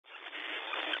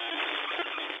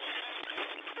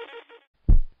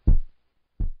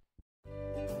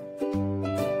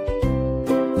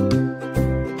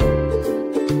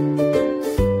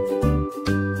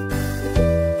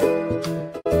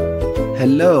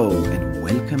Hello and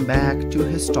welcome back to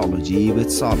Histology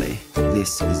with Saleh.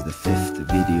 This is the 5th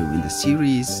video in the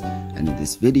series, and in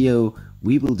this video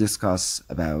we will discuss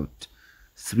about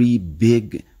 3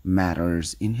 big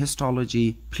matters in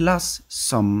histology plus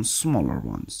some smaller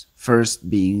ones. First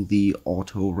being the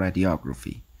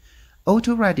AutoRadiography.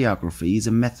 AutoRadiography is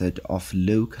a method of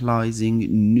localizing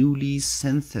newly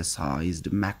synthesized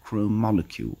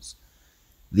macromolecules.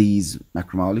 These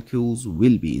macromolecules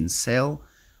will be in cell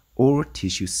or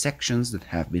tissue sections that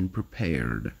have been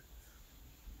prepared.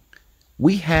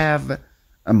 We have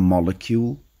a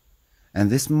molecule, and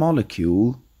this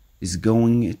molecule is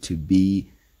going to be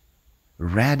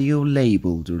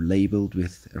radio-labeled or labeled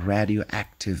with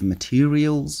radioactive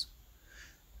materials.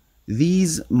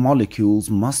 These molecules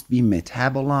must be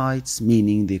metabolites,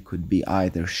 meaning they could be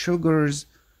either sugars,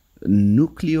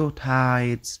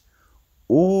 nucleotides,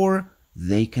 or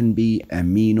they can be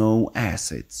amino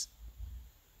acids.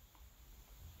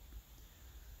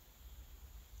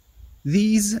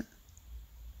 These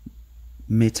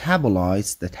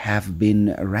metabolites that have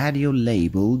been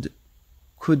radio-labeled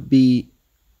could be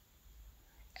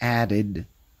added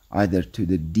either to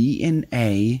the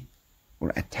DNA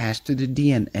or attached to the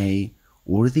DNA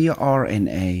or the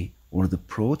RNA or the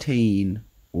protein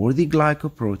or the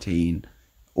glycoprotein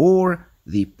or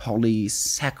the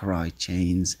polysaccharide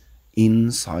chains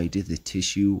inside the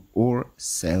tissue or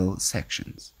cell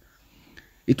sections.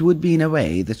 It would be in a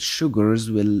way that sugars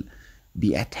will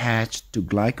be attached to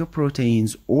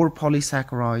glycoproteins or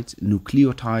polysaccharides,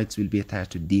 nucleotides will be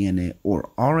attached to DNA or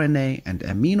RNA, and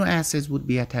amino acids would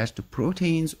be attached to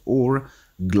proteins or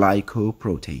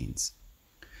glycoproteins.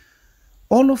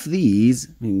 All of these,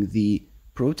 meaning the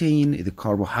protein, the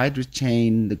carbohydrate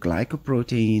chain, the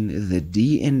glycoprotein, the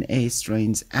DNA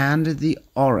strains, and the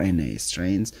RNA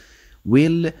strains,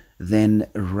 will then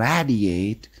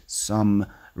radiate some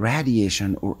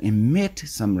radiation or emit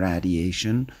some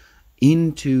radiation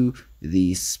into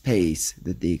the space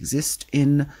that they exist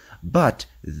in, but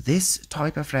this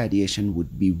type of radiation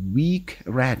would be weak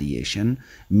radiation,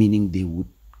 meaning they would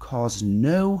cause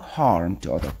no harm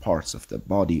to other parts of the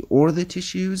body or the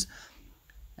tissues,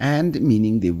 and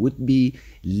meaning they would be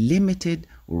limited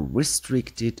or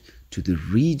restricted to the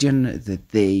region that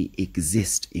they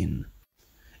exist in.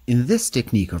 In this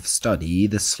technique of study,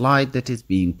 the slide that is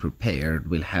being prepared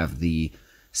will have the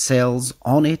cells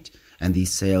on it, and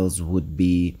these cells would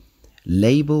be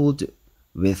labeled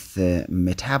with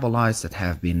metabolites that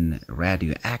have been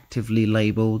radioactively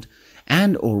labeled,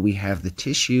 and or we have the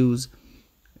tissues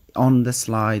on the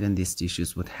slide, and these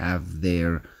tissues would have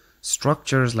their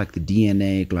structures like the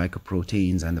DNA,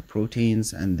 glycoproteins, and the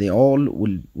proteins, and they all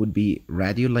would be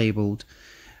radio labeled.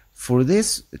 For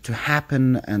this to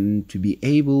happen and to be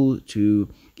able to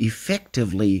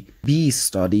effectively be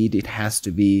studied, it has to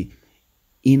be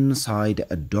inside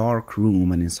a dark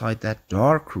room, and inside that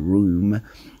dark room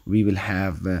we will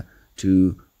have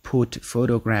to put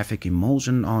photographic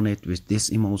emulsion on it, which this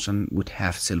emulsion would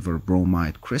have silver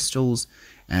bromide crystals,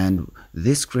 and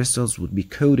these crystals would be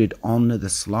coated on the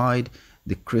slide.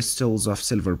 The crystals of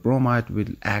silver bromide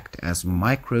will act as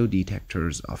micro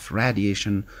detectors of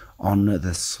radiation on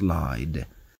the slide.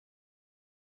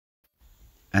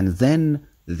 And then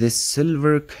this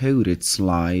silver coated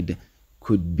slide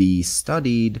could be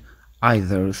studied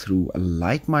either through a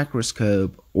light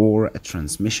microscope or a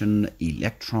transmission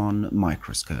electron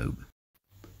microscope.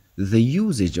 The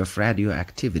usage of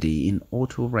radioactivity in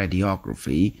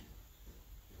autoradiography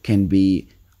can be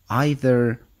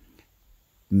either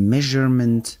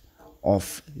measurement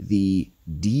of the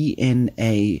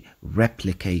DNA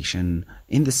replication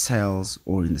in the cells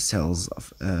or in the cells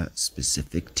of a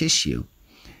specific tissue.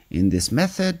 In this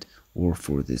method, or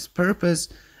for this purpose,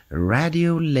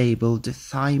 radio-labeled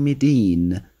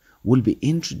thymidine will be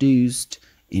introduced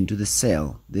into the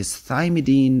cell. This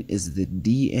thymidine is the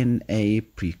DNA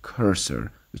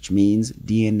precursor, which means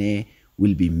DNA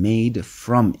will be made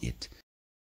from it.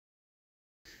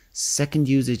 Second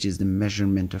usage is the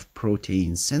measurement of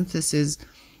protein synthesis,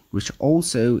 which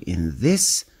also in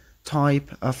this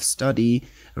type of study,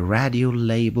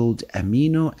 radio-labeled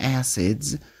amino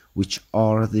acids, which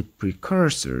are the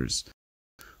precursors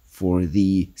for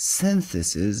the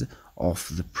synthesis of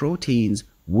the proteins,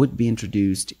 would be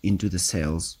introduced into the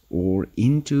cells or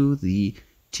into the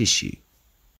tissue.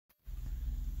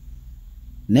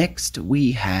 Next,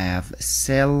 we have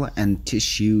cell and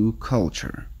tissue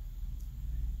culture.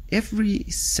 Every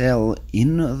cell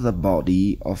in the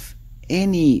body of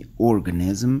any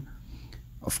organism,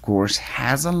 of course,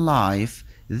 has a life.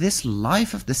 This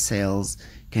life of the cells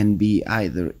can be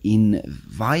either in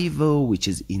vivo, which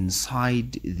is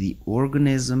inside the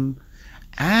organism,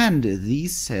 And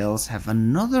these cells have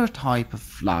another type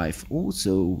of life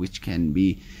also, which can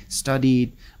be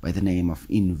studied by the name of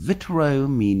in vitro,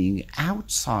 meaning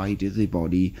outside the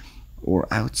body or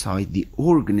outside the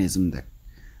organism that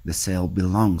the cell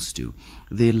belongs to.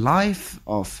 The life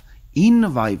of in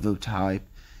vivo type,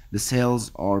 the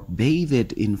cells are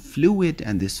bathed in fluid,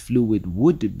 and this fluid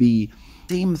would be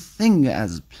same thing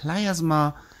as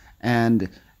plasma and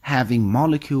having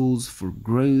molecules for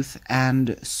growth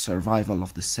and survival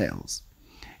of the cells.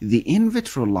 The in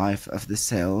vitro life of the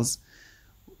cells,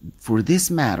 for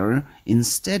this matter,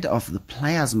 instead of the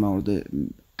plasma or the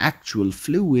actual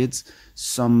fluids,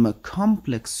 some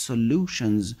complex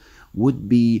solutions would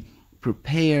be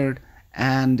prepared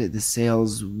and the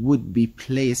cells would be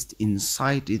placed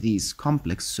inside these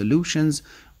complex solutions,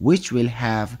 which will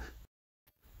have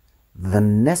the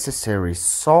necessary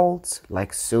salts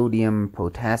like sodium,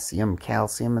 potassium,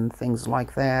 calcium, and things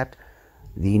like that,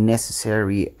 the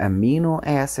necessary amino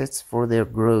acids for their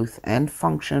growth and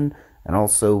function, and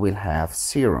also will have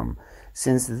serum.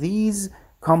 Since these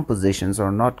compositions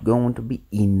are not going to be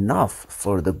enough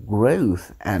for the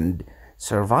growth and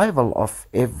survival of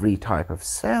every type of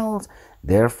cells,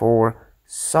 therefore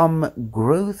some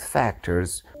growth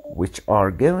factors which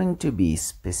are going to be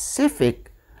specific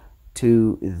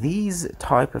to these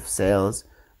type of cells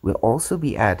will also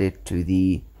be added to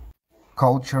the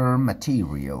culture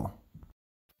material.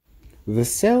 The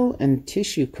cell and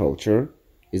tissue culture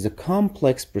is a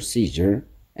complex procedure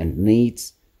and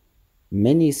needs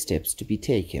many steps to be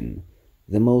taken.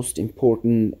 The most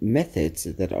important methods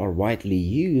that are widely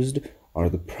used are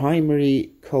the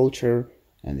primary culture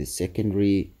and the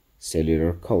secondary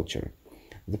cellular culture.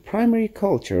 The primary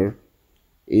culture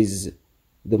is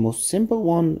the most simple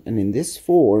one, and in this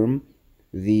form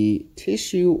the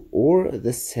tissue or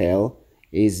the cell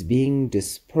is being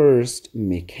dispersed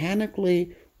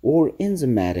mechanically or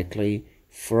enzymatically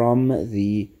from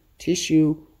the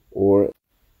tissue or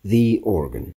the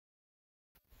organ.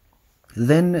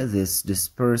 Then this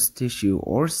dispersed tissue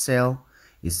or cell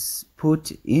is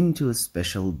put into a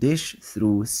special dish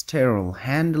through sterile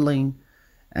handling,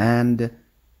 and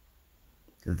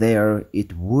there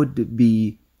it would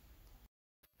be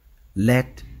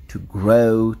let to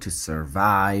grow, to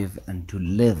survive, and to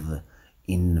live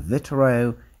in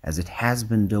vitro as it has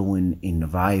been doing in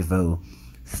vivo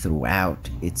throughout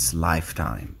its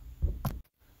lifetime.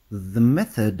 The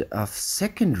method of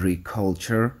secondary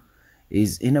culture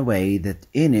is in a way that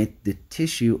in it the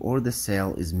tissue or the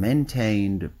cell is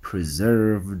maintained,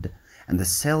 preserved, and the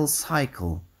cell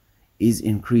cycle is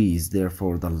increased.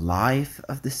 Therefore, the life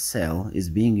of the cell is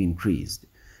being increased.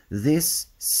 This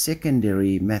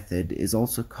secondary method is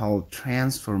also called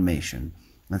transformation,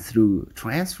 and through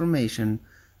transformation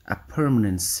a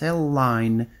permanent cell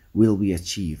line will be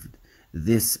achieved.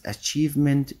 This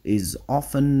achievement is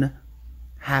often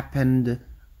happened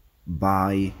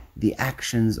by the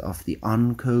actions of the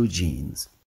oncogenes.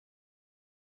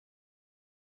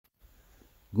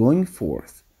 Going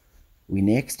forth, we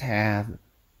next have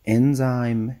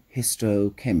enzyme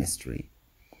histochemistry.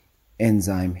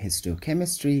 Enzyme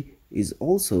histochemistry is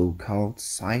also called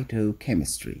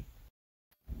cytochemistry.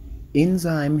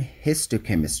 Enzyme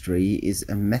histochemistry is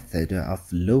a method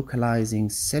of localizing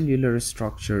cellular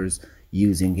structures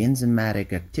using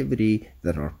enzymatic activity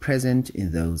that are present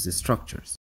in those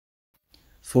structures.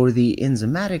 For the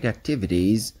enzymatic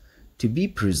activities to be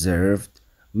preserved,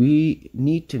 we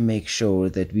need to make sure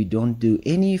that we don't do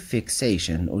any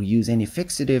fixation or use any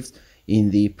fixatives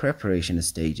in the preparation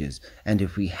stages, and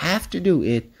if we have to do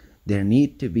it, there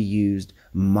need to be used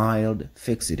mild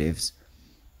fixatives,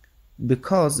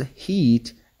 because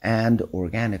heat and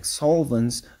organic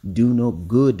solvents do no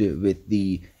good with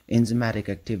the enzymatic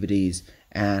activities,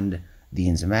 and the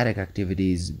enzymatic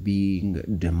activities being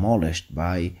demolished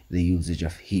by the usage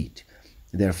of heat.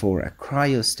 Therefore, a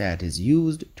cryostat is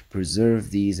used to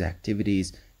preserve these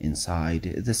activities inside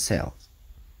the cell.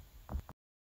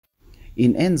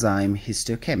 In enzyme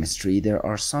histochemistry, there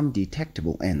are some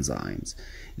detectable enzymes.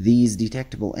 These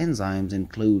detectable enzymes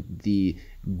include the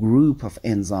group of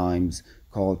enzymes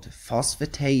called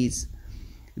phosphatase.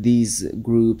 These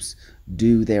groups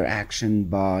do their action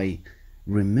by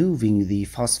removing the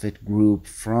phosphate group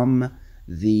from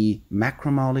the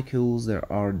macromolecules. There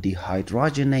are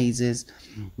dehydrogenases,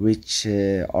 which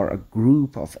are a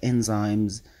group of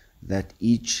enzymes that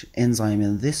each enzyme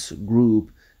in this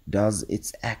group does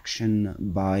its action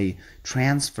by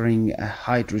transferring a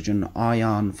hydrogen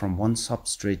ion from one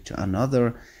substrate to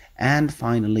another. And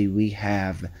finally, we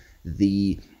have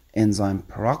the enzyme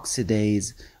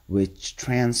peroxidase, which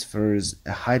transfers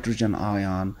a hydrogen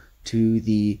ion to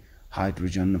the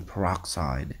hydrogen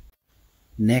peroxide.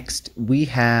 Next, we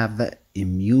have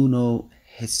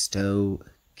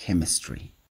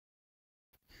immunohistochemistry.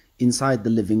 Inside the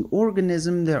living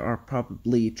organism, there are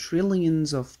probably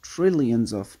trillions of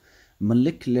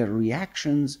molecular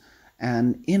reactions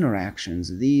and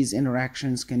interactions. These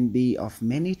interactions can be of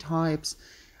many types.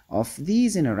 Of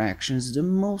these interactions, the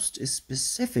most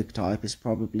specific type is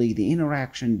probably the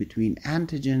interaction between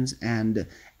antigens and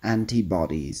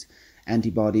antibodies.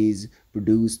 Antibodies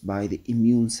produced by the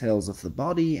immune cells of the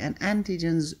body, and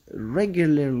antigens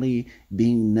regularly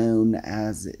being known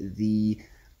as the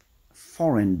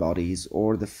foreign bodies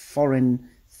or the foreign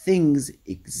things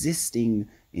existing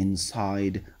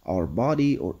inside our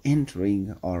body or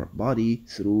entering our body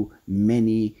through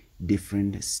many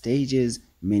different stages,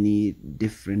 many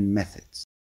different methods.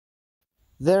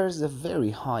 There's a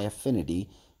very high affinity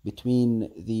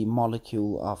between the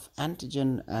molecule of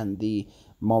antigen and the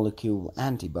molecule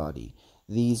antibody.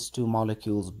 These two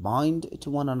molecules bind to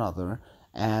one another,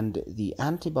 and the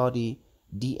antibody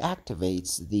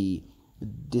deactivates the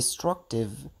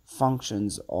destructive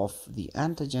functions of the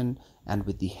antigen, and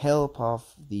with the help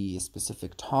of the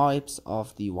specific types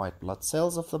of the white blood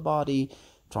cells of the body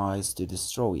tries to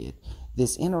destroy it.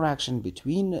 This interaction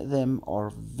between them are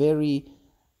very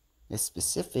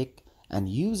specific, and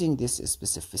using this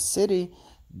specificity,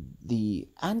 the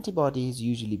antibody is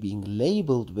usually being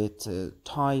labeled with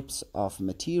types of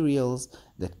materials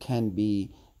that can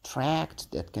be tracked,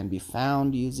 that can be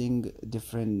found using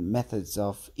different methods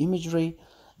of imagery,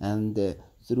 and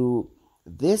through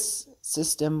this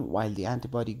system, while the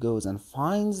antibody goes and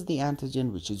finds the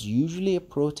antigen, which is usually a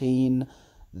protein,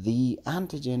 the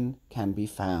antigen can be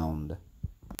found.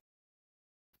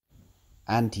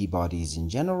 Antibodies in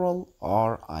general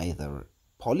are either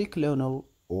polyclonal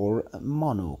or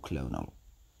monoclonal.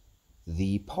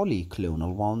 The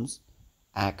polyclonal ones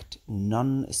act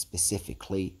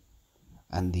non-specifically,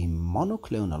 and the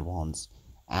monoclonal ones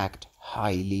act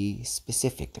highly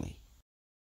specifically.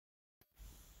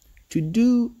 To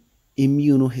do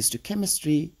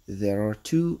immunohistochemistry, there are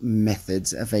two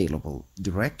methods available: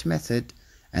 direct method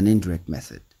and indirect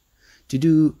method. To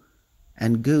do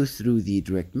and go through the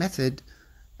direct method,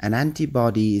 an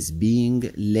antibody is being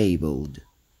labeled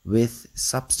with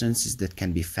substances that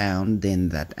can be found. Then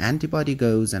that antibody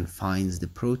goes and finds the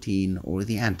protein or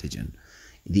the antigen.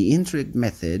 The indirect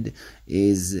method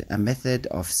is a method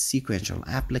of sequential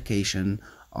application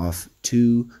of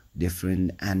two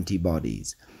different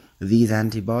antibodies. These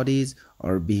antibodies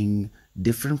are being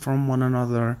different from one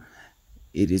another.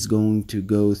 It is going to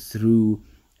go through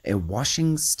a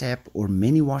washing step or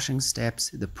many washing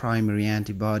steps. The primary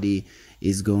antibody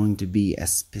is going to be a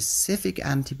specific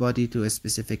antibody to a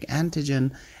specific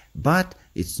antigen, but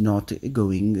it's not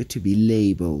going to be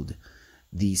labeled.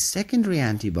 The secondary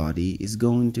antibody is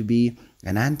going to be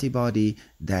an antibody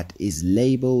that is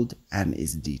labeled and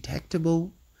is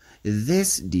detectable.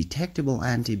 This detectable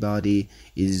antibody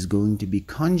is going to be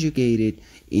conjugated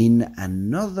in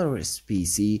another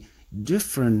species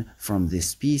different from this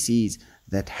species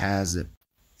that has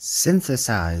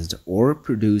synthesized or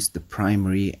produced the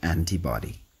primary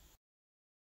antibody.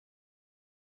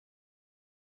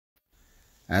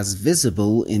 As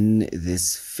visible in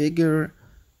this figure,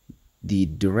 the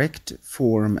direct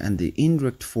form and the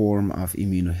indirect form of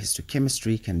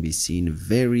immunohistochemistry can be seen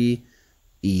very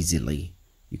easily.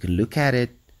 You can look at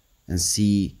it and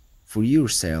see for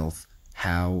yourself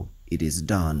how it is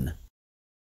done.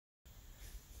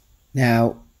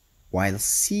 Now, while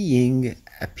seeing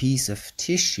a piece of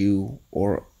tissue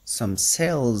or some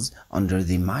cells under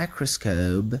the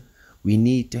microscope, we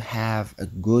need to have a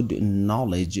good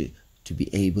knowledge to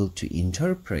be able to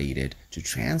interpret it, to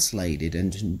translate it,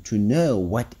 and to know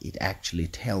what it actually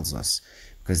tells us,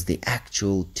 because the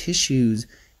actual tissues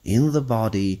in the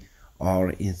body are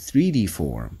in 3D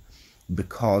form,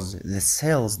 because the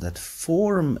cells that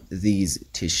form these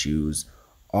tissues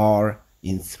are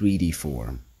in 3D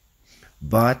form.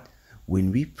 But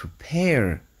when we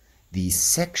prepare these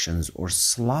sections or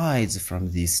slides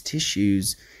from these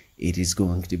tissues, it is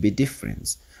going to be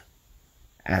different.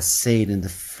 As said in the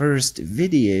first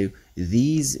video,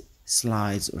 these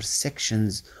slides or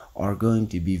sections are going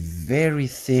to be very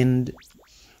thin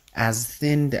as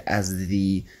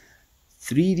the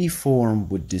 3D form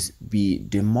would be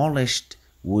demolished,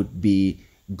 would be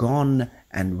gone,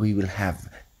 and we will have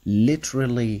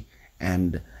literally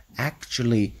and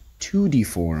actually 2D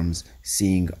forms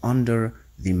seeing under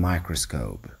the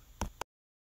microscope.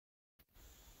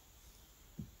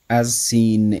 As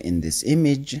seen in this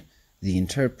image, the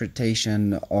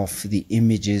interpretation of the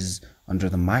images under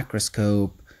the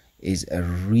microscope is a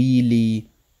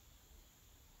really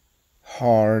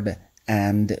hard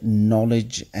and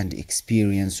knowledge and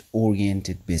experience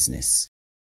oriented business.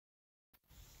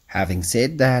 Having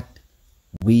said that,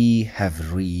 we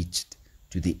have reached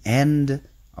to the end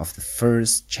of the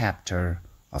first chapter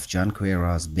of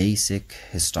Junqueira's basic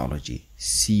histology.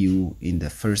 See you in the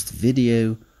first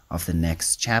video of the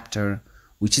next chapter,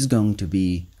 which is going to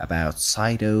be about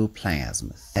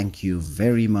cytoplasm. Thank you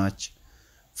very much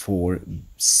for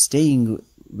staying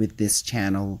with this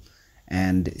channel,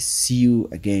 and see you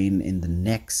again in the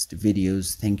next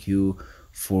videos. Thank you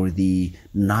for the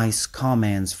nice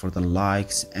comments, for the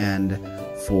likes, and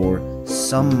for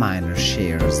some minor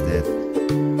shares that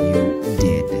you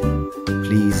did.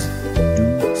 Please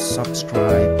do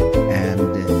subscribe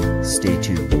and stay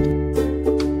tuned.